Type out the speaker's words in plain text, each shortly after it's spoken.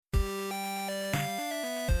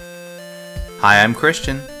Hi, I'm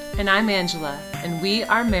Christian. And I'm Angela, and we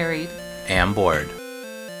are married And bored.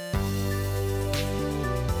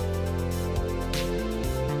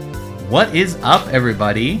 What is up,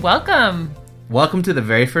 everybody? Welcome! Welcome to the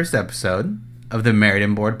very first episode of the Married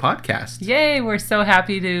and Bored podcast. Yay, we're so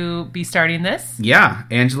happy to be starting this. Yeah,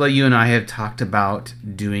 Angela, you and I have talked about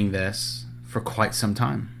doing this for quite some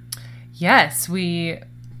time. Yes, we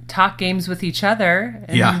talk games with each other,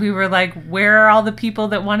 and Yeah. we were like, where are all the people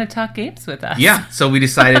that want to talk games with us? Yeah, so we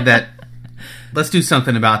decided that let's do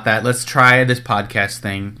something about that. Let's try this podcast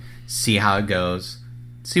thing, see how it goes,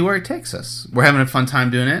 see where it takes us. We're having a fun time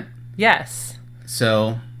doing it. Yes.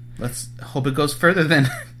 So let's hope it goes further than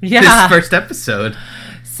Yeah. this first episode.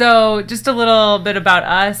 So, just a little bit about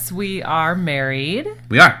us. We are married,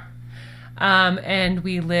 We are. and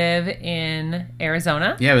we live in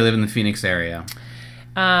Arizona. Yeah, we live in the Phoenix area.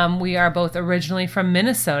 We are both originally from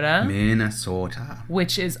Minnesota, Minnesota.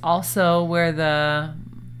 which is also where the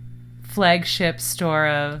flagship store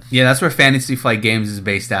of... Yeah, that's where Fantasy Flight Games is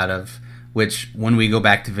based out of, which when we go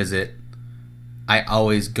back to visit, I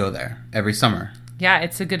always go there every summer. Yeah,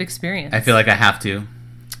 it's a good experience. I feel like I have to.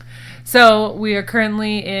 So we are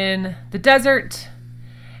currently in the desert,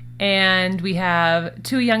 and we have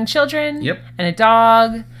 2 young children Yep. and a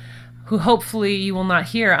dog who hopefully you will not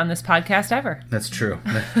hear on this podcast ever. That's true.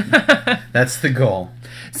 That's the goal.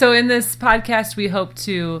 So in this podcast, we hope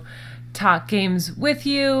to talk games with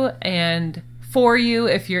you and for you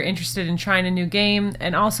if you're interested in trying a new game,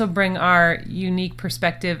 and also bring our unique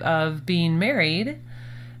perspective of being married.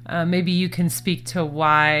 Maybe you can speak to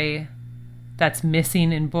why that's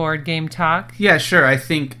missing in board game talk. Yeah, sure. I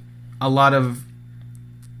think a lot of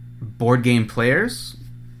board game players,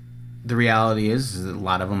 the reality is that a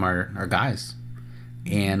lot of them are guys.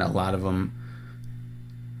 And a lot of them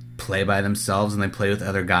play by themselves and they play with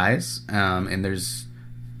other guys. And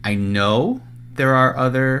I know there are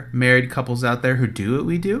other married couples out there who do what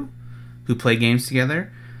we do, who play games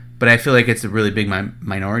together. But I feel like it's a really big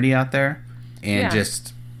minority out there. And Yeah.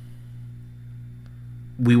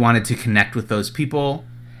 we wanted to connect with those people.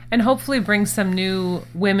 And hopefully bring some new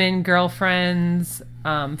women, girlfriends,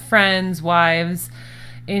 friends, wives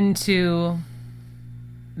into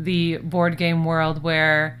the board game world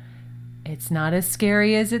where it's not as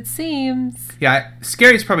scary as it seems. Yeah,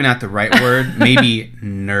 scary is probably not the right word. Maybe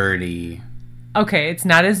nerdy. Okay, it's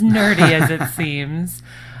not as nerdy as it seems.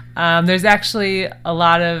 There's actually a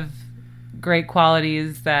lot of great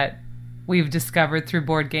qualities that we've discovered through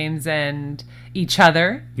board games and each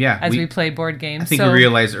other as we play board games. I think we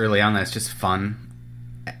realized early on that it's just fun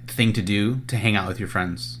thing to do, to hang out with your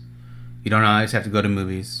friends. You don't always have to go to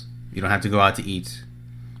movies. You don't have to go out to eat.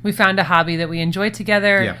 We found a hobby that we enjoy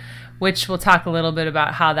together, Yeah. which we'll talk a little bit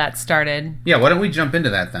about how that started. Yeah, why don't we jump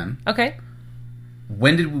into that then? Okay.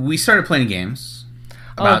 When did we started playing games?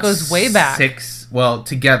 It goes way back.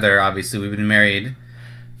 Together, obviously. We've been married.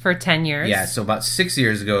 For 10 years. Yeah, so about 6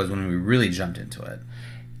 years ago is when we really jumped into it.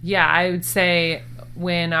 Yeah, I would say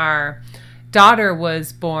when our daughter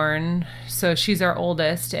was born, so she's our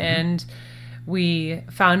oldest, and we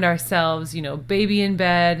found ourselves, baby in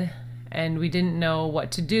bed, and we didn't know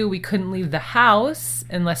what to do. We couldn't leave the house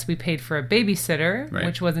unless we paid for a babysitter, Right.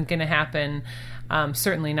 which wasn't going to happen,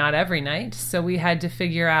 certainly not every night. So we had to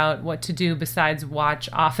figure out what to do besides watch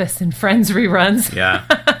Office and Friends reruns. Yeah,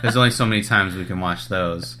 there's only so many times we can watch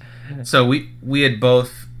those. So we had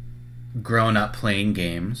both grown up playing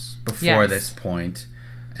games before Yes. this point.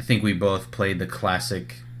 I think we both played the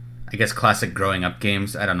classic growing up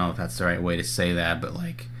games. I don't know if that's the right way to say that, but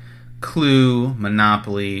like Clue,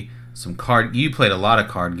 Monopoly, you played a lot of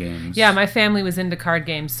card games. Yeah, my family was into card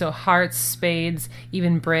games, so hearts, spades,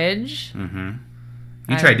 even bridge.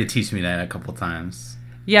 You tried to teach me that a couple times.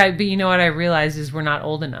 Yeah, but you know what I realized is we're not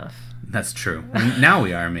old enough. That's true. Now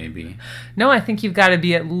we are, maybe. No, I think you've got to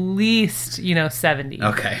be at least, 70.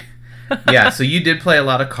 Okay. Yeah, so you did play a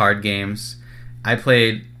lot of card games. I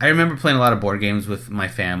remember playing a lot of board games with my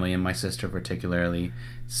family and my sister particularly.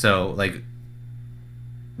 So,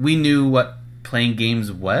 we knew what playing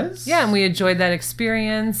games was. Yeah, and we enjoyed that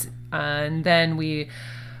experience. And then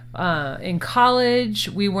in college,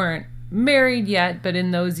 we weren't married yet, but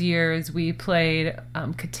in those years, we played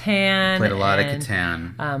Catan. Played a lot of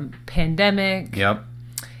Catan. Pandemic. Yep.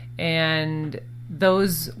 And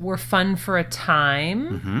those were fun for a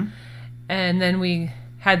time. And then we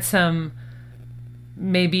had some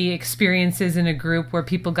maybe experiences in a group where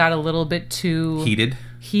people got a little bit too... Heated?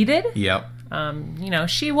 Yep.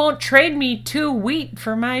 She won't trade me 2 wheat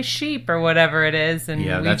for my sheep or whatever it is. And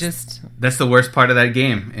that's the worst part of that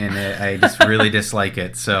game. And I just really dislike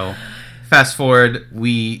it. So fast forward,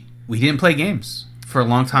 we didn't play games for a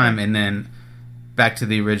long time. And then back to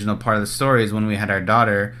the original part of the story, is when we had our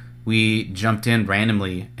daughter, we jumped in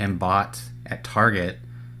randomly and bought at Target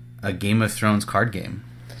a Game of Thrones card game.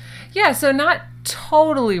 Yeah, so not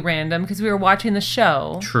totally random because we were watching the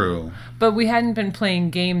show. True. But we hadn't been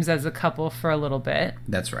playing games as a couple for a little bit.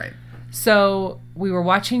 That's right. So we were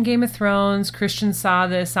watching Game of Thrones. Christian saw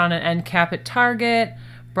this on an end cap at Target,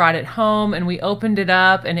 brought it home, and we opened it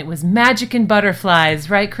up, and it was magic and butterflies,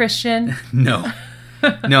 right, Christian? No.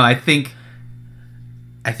 No, I think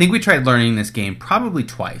we tried learning this game probably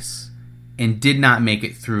twice and did not make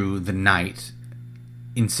it through the night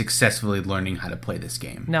in successfully learning how to play this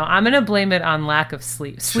game. No, I'm going to blame it on lack of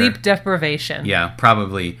sleep. Sleep deprivation. Yeah,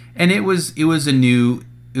 probably. And it was a new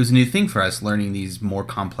thing for us, learning these more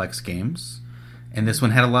complex games. And this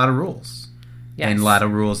one had a lot of rules. Yes. And a lot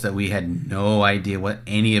of rules that we had no idea what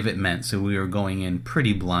any of it meant. So we were going in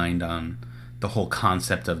pretty blind on the whole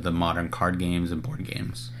concept of the modern card games and board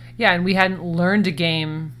games. Yeah, and we hadn't learned a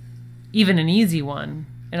game, even an easy one,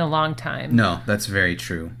 in a long time. No, that's very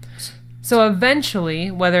true. So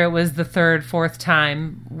eventually, whether it was the third, fourth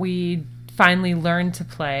time, we finally learned to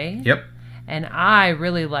play. Yep. And I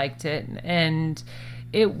really liked it. And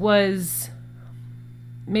it was,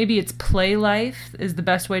 maybe its play life is the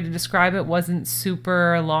best way to describe it. Wasn't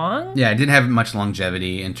super long. Yeah, it didn't have much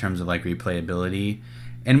longevity in terms of like replayability.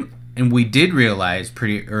 And we did realize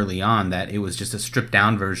pretty early on that it was just a stripped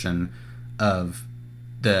down version of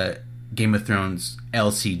the Game of Thrones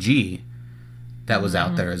LCG that was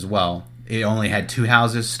out there as well. It only had 2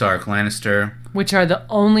 houses, Stark, Lannister. Which are the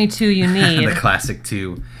only 2 you need. The classic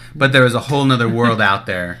 2. But there was a whole nother world out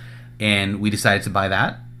there, and we decided to buy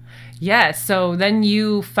that. Yes, so then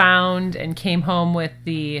you found and came home with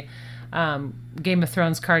the Game of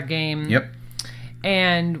Thrones card game. Yep.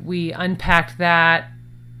 And we unpacked that.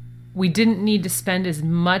 We didn't need to spend as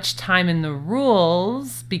much time in the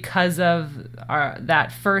rules because of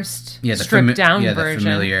that first stripped down version.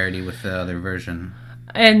 The familiarity with the other version.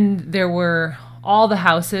 And there were all the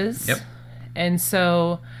houses. Yep. And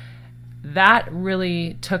so that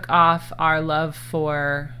really took off our love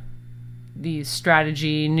for the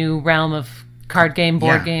strategy, new realm of card game,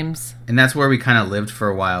 board games. And that's where we kind of lived for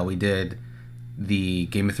a while. We did the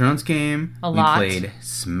Game of Thrones game. A lot. We played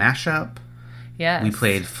Smash Up. Yes. We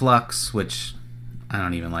played Flux, which I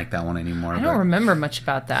don't even like that one anymore. I don't remember much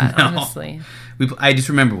about that, honestly. I just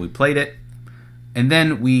remember we played it. And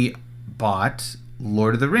then we bought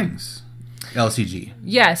Lord of the Rings LCG.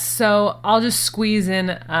 Yes, so I'll just squeeze in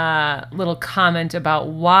a little comment about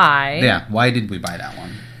why. Yeah, why did we buy that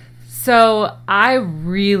one? So I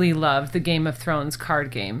really loved the Game of Thrones card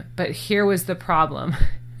game, but here was the problem.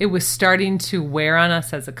 It was starting to wear on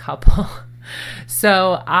us as a couple.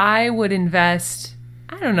 So I would invest,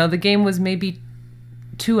 I don't know, the game was maybe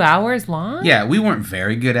 2 hours long? Yeah, we weren't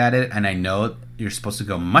very good at it, and I know you're supposed to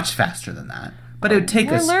go much faster than that. But it would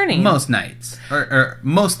take us most nights, or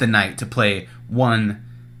most of the night, to play 1,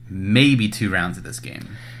 maybe 2 rounds of this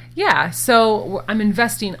game. Yeah, so I'm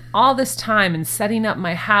investing all this time in setting up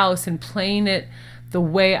my house and playing it the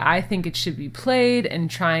way I think it should be played and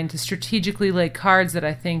trying to strategically lay cards that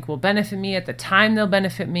I think will benefit me at the time they'll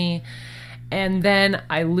benefit me. And then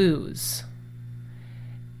I lose.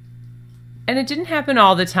 And it didn't happen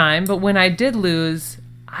all the time, but when I did lose,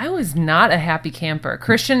 I was not a happy camper.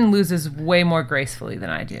 Christian loses way more gracefully than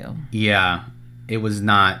I do. Yeah, it was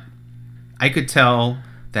not. I could tell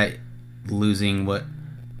that losing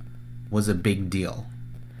was a big deal.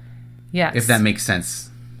 Yes. If that makes sense.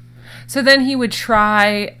 So then he would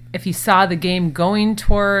try, if he saw the game going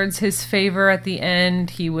towards his favor at the end,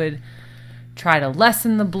 he would try to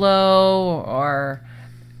lessen the blow or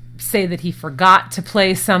say that he forgot to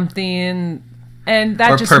play something. And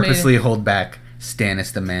that just purposely hold back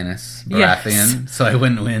Stannis the Manus Baratheon, so I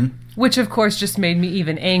wouldn't win. Which, of course, just made me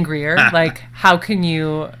even angrier. Like, how can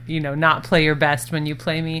you not play your best when you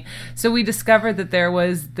play me? So we discovered that there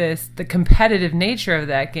was the competitive nature of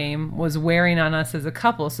that game was wearing on us as a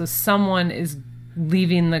couple. So someone is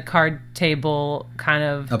leaving the card table kind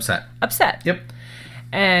of upset. Yep.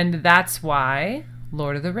 And that's why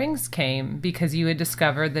Lord of the Rings came, because you had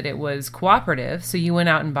discovered that it was cooperative. So you went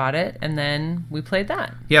out and bought it, and then we played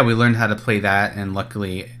that. Yeah, we learned how to play that, and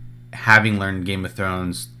luckily, having learned Game of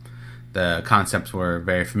Thrones, the concepts were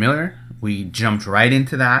very familiar. We jumped right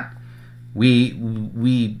into that. We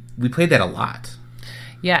played that a lot.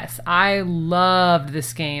 Yes, I loved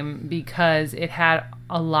this game because it had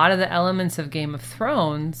a lot of the elements of Game of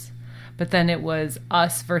Thrones, but then it was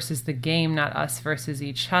us versus the game, not us versus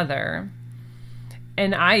each other.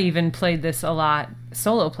 And I even played this a lot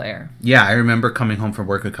solo player. Yeah, I remember coming home from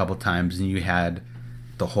work a couple times and you had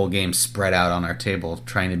the whole game spread out on our table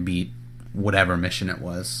trying to beat whatever mission it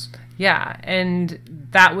was. Yeah, and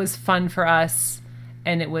that was fun for us,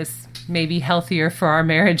 and it was maybe healthier for our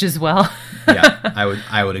marriage as well. Yeah,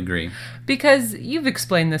 I would agree. Because you've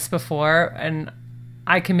explained this before, and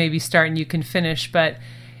I can maybe start and you can finish, but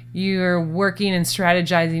you're working and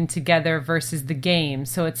strategizing together versus the game,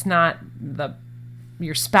 so it's not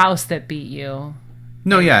your spouse that beat you.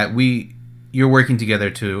 No, yeah, you're working together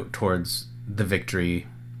towards the victory,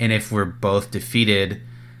 and if we're both defeated,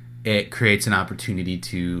 it creates an opportunity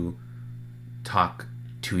to talk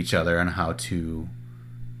to each other on how to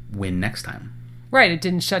win next time. Right, it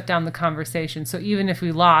didn't shut down the conversation. So even if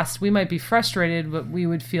we lost, we might be frustrated, but we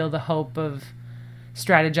would feel the hope of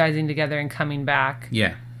strategizing together and coming back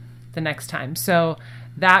the next time. So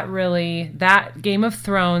that Game of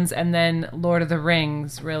Thrones and then Lord of the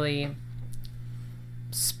Rings really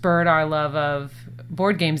spurred our love of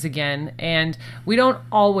board games again. And we don't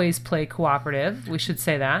always play cooperative. We should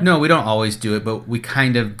say that. No, we don't always do it, but we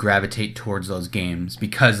kind of gravitate towards those games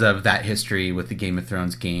because of that history with the Game of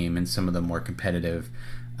Thrones game and some of the more competitive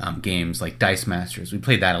games like Dice Masters. We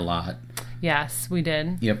played that a lot. Yes, we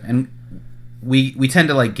did. Yep, and we tend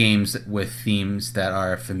to like games with themes that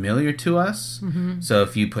are familiar to us. Mm-hmm. So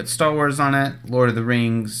if you put Star Wars on it, Lord of the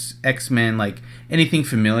Rings, X-Men, like anything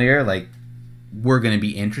familiar, like we're going to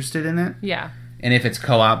be interested in it. Yeah. And if it's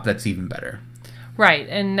co-op, that's even better. Right.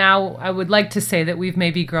 And now I would like to say that we've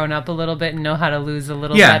maybe grown up a little bit and know how to lose a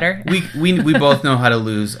little better. we both know how to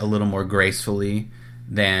lose a little more gracefully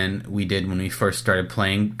than we did when we first started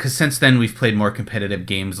playing. Because since then, we've played more competitive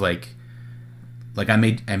games like I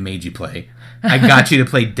made you play. I got you to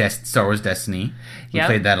play Star Wars Destiny. We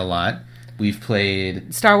played that a lot. We've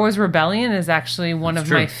played... Star Wars Rebellion is actually one of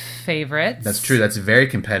my favorites. That's true. That's very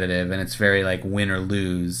competitive, and it's very like win or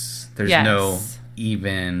lose. There's no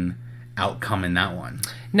even outcome in that one.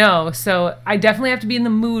 No, so I definitely have to be in the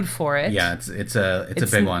mood for it. Yeah, it's a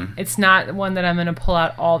big one. It's not one that I'm going to pull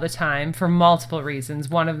out all the time for multiple reasons.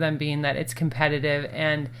 One of them being that it's competitive,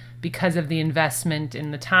 and because of the investment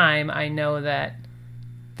in the time, I know that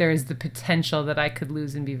there is the potential that I could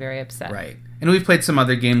lose and be very upset. Right. And we've played some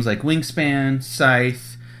other games like Wingspan,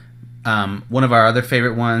 Scythe. One of our other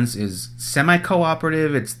favorite ones is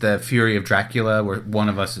semi-cooperative. It's the Fury of Dracula, where one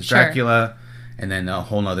of us is Dracula, and then a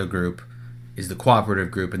whole other group is the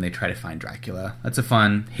cooperative group, and they try to find Dracula. That's a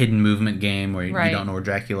fun hidden movement game where you don't know where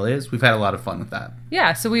Dracula is. We've had a lot of fun with that.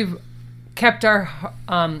 Yeah, so we've kept our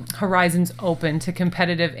horizons open to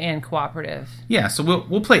competitive and cooperative. Yeah, so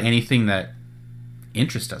we'll play anything that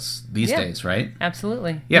interests us these days, right?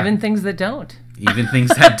 Absolutely. Yeah. Even things that don't. Even things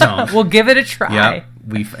that don't. We'll give it a try. Yeah,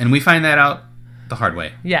 we find that out the hard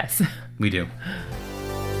way. Yes. We do.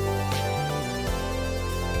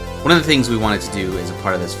 One of the things we wanted to do as a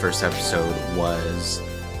part of this first episode was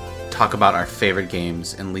talk about our favorite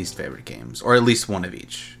games and least favorite games, or at least one of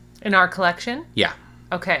each. In our collection? Yeah.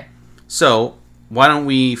 Okay. So, why don't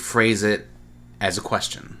we phrase it as a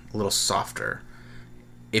question, a little softer.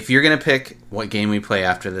 If you're going to pick what game we play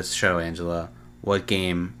after this show, Angela, what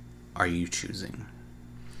game are you choosing?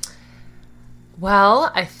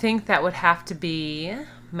 Well, I think that would have to be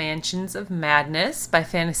Mansions of Madness by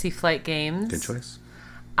Fantasy Flight Games. Good choice.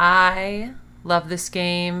 I love this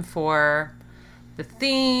game for the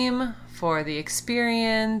theme, for the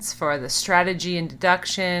experience, for the strategy and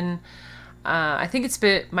deduction. I think it's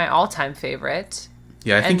been my all-time favorite.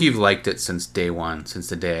 Yeah, I think you've liked it since day one, since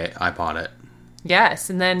the day I bought it. Yes,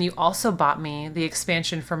 and then you also bought me the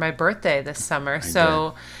expansion for my birthday this summer.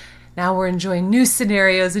 So now we're enjoying new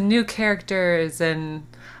scenarios and new characters, and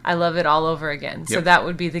I love it all over again. Yep. So that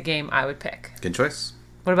would be the game I would pick. Good choice.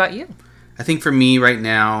 What about you? I think for me right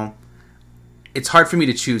now, it's hard for me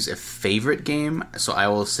to choose a favorite game, so I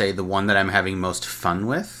will say the one that I'm having most fun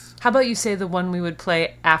with. How about you say the one we would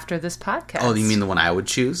play after this podcast? Oh, you mean the one I would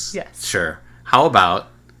choose? Yes. Sure. How about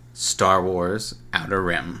Star Wars Outer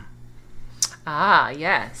Rim? Ah,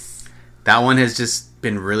 yes. That one has just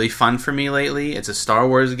been really fun for me lately. It's a Star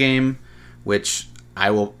Wars game, which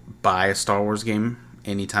I will buy a Star Wars game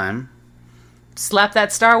anytime. Slap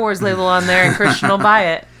that Star Wars label on there and Christian will buy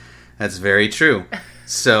it. That's very true.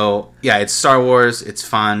 So, yeah, it's Star Wars. It's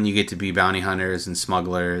fun. You get to be bounty hunters and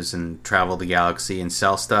smugglers and travel the galaxy and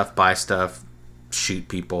sell stuff, buy stuff, shoot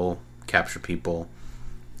people, capture people.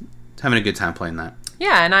 Having a good time playing that.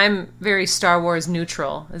 Yeah, and I'm very Star Wars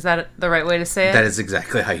neutral. Is that the right way to say it? That is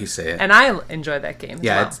exactly how you say it. And I enjoy that game as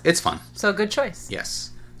well. It's fun. So good choice. Yes.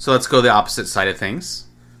 So let's go the opposite side of things.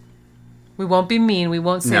 We won't be mean. We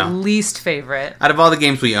won't say least favorite. Out of all the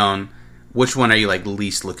games we own, which one are you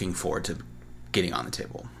least looking forward to getting on the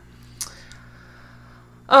table?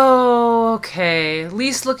 Oh, okay.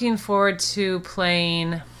 Least looking forward to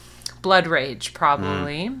playing... Blood Rage,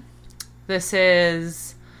 probably. This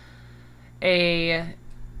is a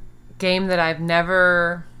game that I've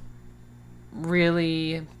never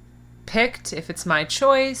really picked. If it's my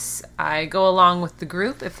choice, I go along with the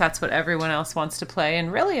group if that's what everyone else wants to play.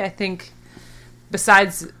 And really, I think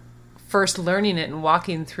besides first learning it and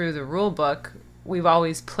walking through the rule book, we've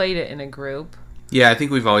always played it in a group. Yeah, I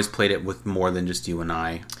think we've always played it with more than just you and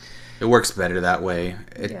I. It works better that way.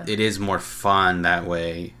 It is more fun that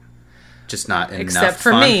way. Just not enough Except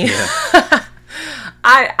for fun. me. Yeah.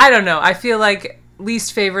 I don't know. I feel like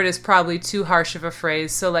least favorite is probably too harsh of a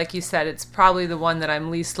phrase. So like you said, it's probably the one that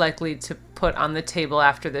I'm least likely to put on the table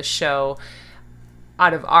after this show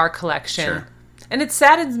out of our collection. Sure. And it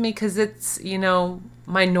saddens me because it's,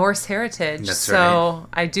 my Norse heritage. That's so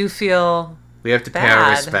right. I do feel We have to pay our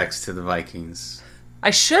bad. respects to the Vikings. I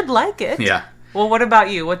should like it. Yeah. Well, what about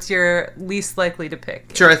you? What's your least likely to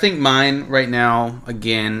pick? Sure, I think mine right now,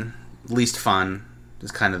 again, least fun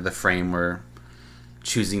is kind of the frame we're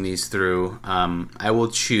choosing these through. I will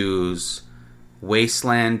choose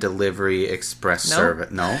Wasteland Delivery Express No.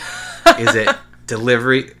 Service. No? Is it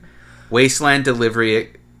Delivery... Wasteland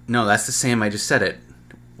Delivery... No, that's the same. I just said it.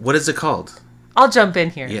 What is it called? I'll jump in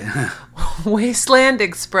here. Yeah. Wasteland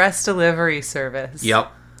Express Delivery Service.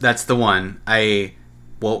 Yep, that's the one.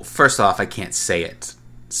 Well, first off, I can't say it,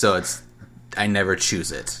 so I never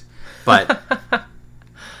choose it. But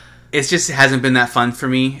it just hasn't been that fun for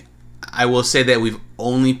me. I will say that we've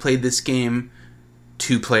only played this game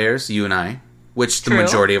 2 players, you and I, which the True.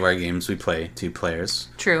 majority of our games we play 2 players.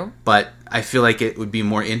 True. But I feel like it would be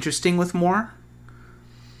more interesting with more.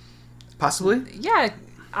 Possibly. Yeah,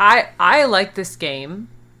 I like this game.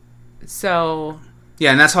 So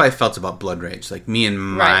Yeah, and that's how I felt about Blood Rage. Like, me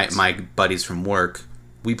and Right. my buddies from work,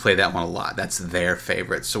 we play that one a lot. That's their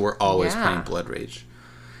favorite, so we're always Yeah. playing Blood Rage.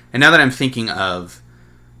 And now that I'm thinking of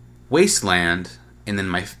Wasteland, and then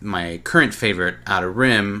my current favorite, Outer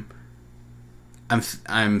Rim,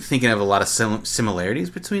 I'm thinking of a lot of similarities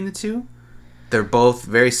between the two. They're both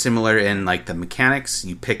very similar in, like, the mechanics.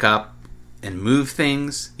 You pick up and move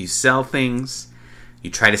things. You sell things. You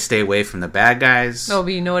try to stay away from the bad guys. Oh,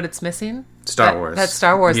 but you know what it's missing? Star Wars. That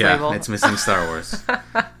Star Wars yeah, label. It's missing Star Wars.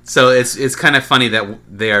 So it's kind of funny that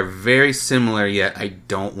they are very similar, yet I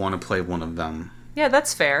don't want to play one of them. Yeah,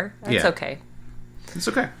 that's fair. That's Yeah. okay. It's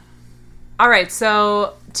okay. All right,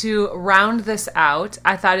 so to round this out,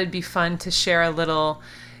 I thought it'd be fun to share a little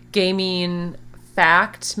gaming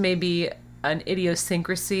fact, maybe an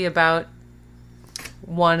idiosyncrasy about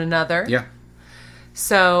one another. Yeah.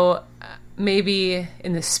 So maybe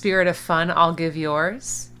in the spirit of fun, I'll give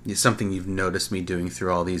yours. It's something you've noticed me doing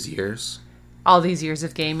through all these years. All these years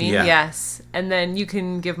of gaming, Yeah. yes. And then you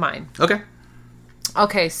can give mine. Okay.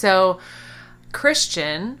 Okay, so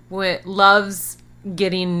Christian loves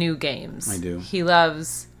getting new games. I do. He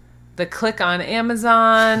loves the click on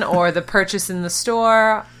Amazon or the purchase in the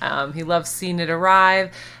store. He loves seeing it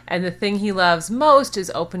arrive. And the thing he loves most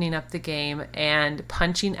is opening up the game and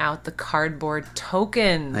punching out the cardboard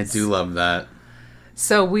tokens. I do love that.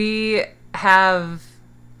 So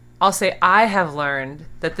I'll say I have learned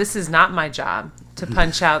that this is not my job to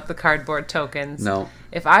punch out the cardboard tokens. No.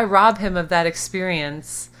 If I rob him of that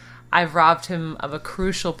experience, I've robbed him of a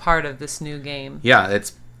crucial part of this new game. Yeah,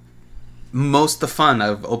 it's most the fun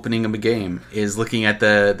of opening up a game is looking at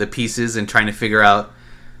the pieces and trying to figure out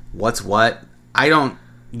what's what. I don't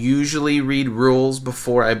usually read rules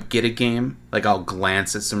before I get a game. Like, I'll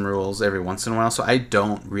glance at some rules every once in a while, so I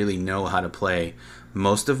don't really know how to play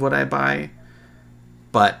most of what I buy.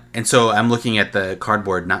 And so I'm looking at the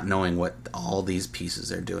cardboard not knowing what all these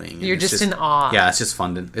pieces are doing. And You're it's just in awe. Yeah, it's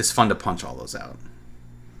fun to punch all those out.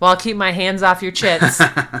 Well, I'll keep my hands off your chits.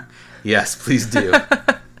 Yes, please do.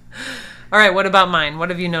 All right, what about mine? What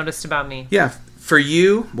have you noticed about me? Yeah, for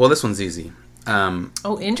you, well, this one's easy.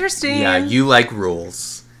 Oh, interesting. Yeah, you like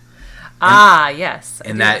rules. Yes.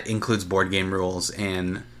 And that includes board game rules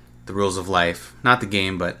and the rules of life. Not the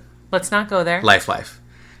game, but Let's not go there. life.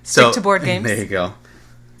 Stick to board games. There you go.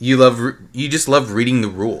 You just love reading the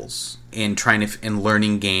rules and and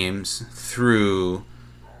learning games through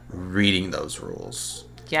reading those rules.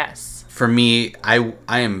 Yes. For me, I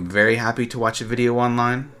am very happy to watch a video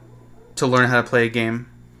online to learn how to play a game.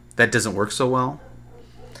 That doesn't work so well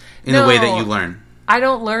in the way that you learn. I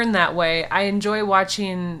don't learn that way. I enjoy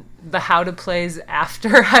watching the how to plays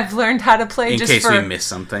after I've learned how to play. In case we miss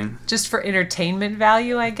something. Just for entertainment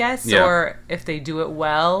value, I guess. Yeah. Or if they do it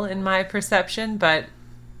well, in my perception. But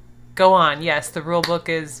go on. Yes, the rule book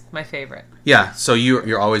is my favorite. Yeah, so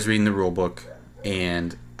you're always reading the rule book,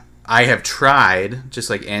 and I have tried, just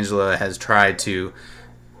like Angela has tried, to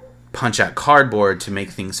punch out cardboard to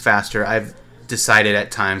make things faster. I've decided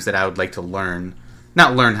at times that I would like to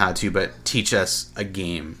not learn how to, but teach us a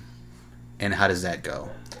game. And how does that go?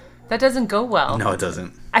 That doesn't go well. No, it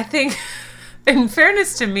doesn't. I think, in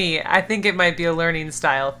fairness to me, I think it might be a learning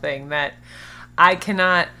style thing that I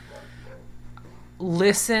cannot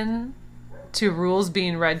listen to rules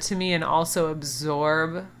being read to me and also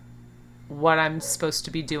absorb what I'm supposed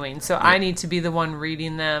to be doing. So I need to be the one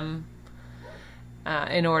reading them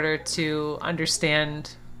in order to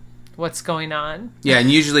understand what's going on. Yeah, and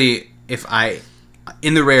usually if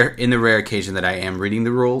in the rare occasion that I am reading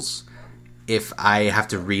the rules, if I have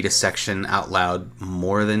to read a section out loud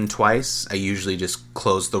more than twice, I usually just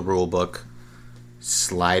close the rule book,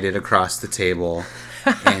 slide it across the table,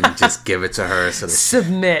 and just give it to her so that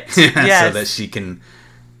submit. Yes. So that she can,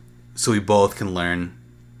 so we both can learn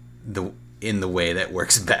in the way that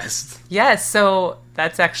works best. Yes, so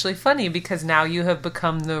that's actually funny because now you have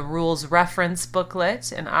become the rules reference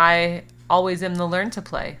booklet, and I always am the learn to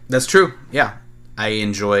play. That's true. Yeah, I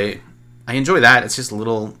enjoy that. It's just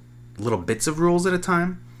little bits of rules at a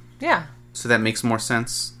time. Yeah. So that makes more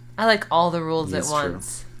sense. I like all the rules at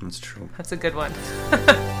once. That's true. That's a good one.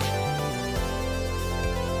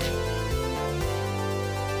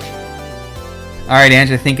 All right,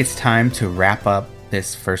 Ange, I think it's time to wrap up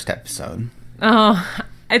this first episode. Oh,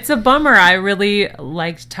 it's a bummer. I really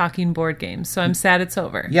liked talking board games, so I'm sad it's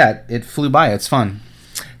over. Yeah, it flew by. It's fun.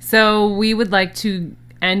 So we would like to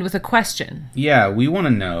end with a question. Yeah, we want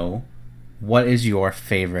to know, what is your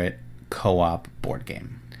favorite co-op board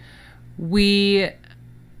game? We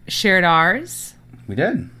shared ours. We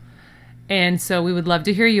did. And so we would love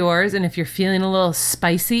to hear yours. And if you're feeling a little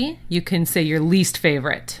spicy, you can say your least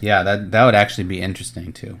favorite. Yeah, that would actually be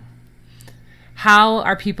interesting, too. How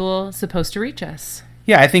are people supposed to reach us?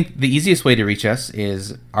 Yeah, I think the easiest way to reach us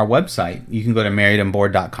is our website. You can go to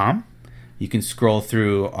marriedandboard.com. You can scroll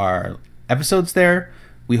through our episodes there.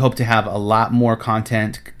 We hope to have a lot more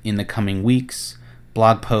content in the coming weeks,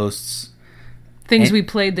 blog posts. Things we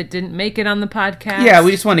played that didn't make it on the podcast. Yeah, we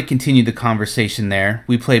just want to continue the conversation there.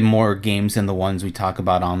 We play more games than the ones we talk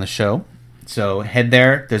about on the show. So head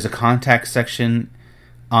there. There's a contact section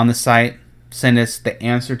on the site. Send us the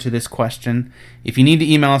answer to this question. If you need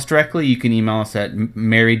to email us directly, you can email us at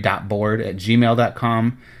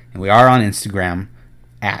married.board@gmail.com. And we are on Instagram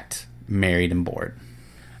at marriedandboard.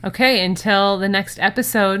 Okay, until the next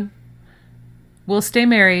episode, we'll stay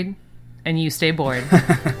married and you stay bored.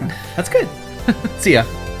 That's good. See ya.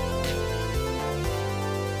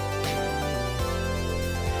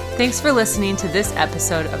 Thanks for listening to this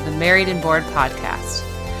episode of the Married and Bored podcast.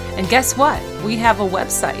 And guess what? We have a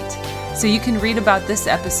website, so you can read about this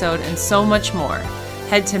episode and so much more.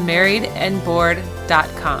 Head to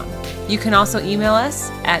marriedandbored.com. You can also email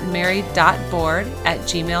us at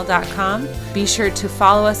married.board@gmail.com. Be sure to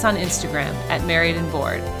follow us on Instagram at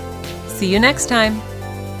marriedandbored. See you next time.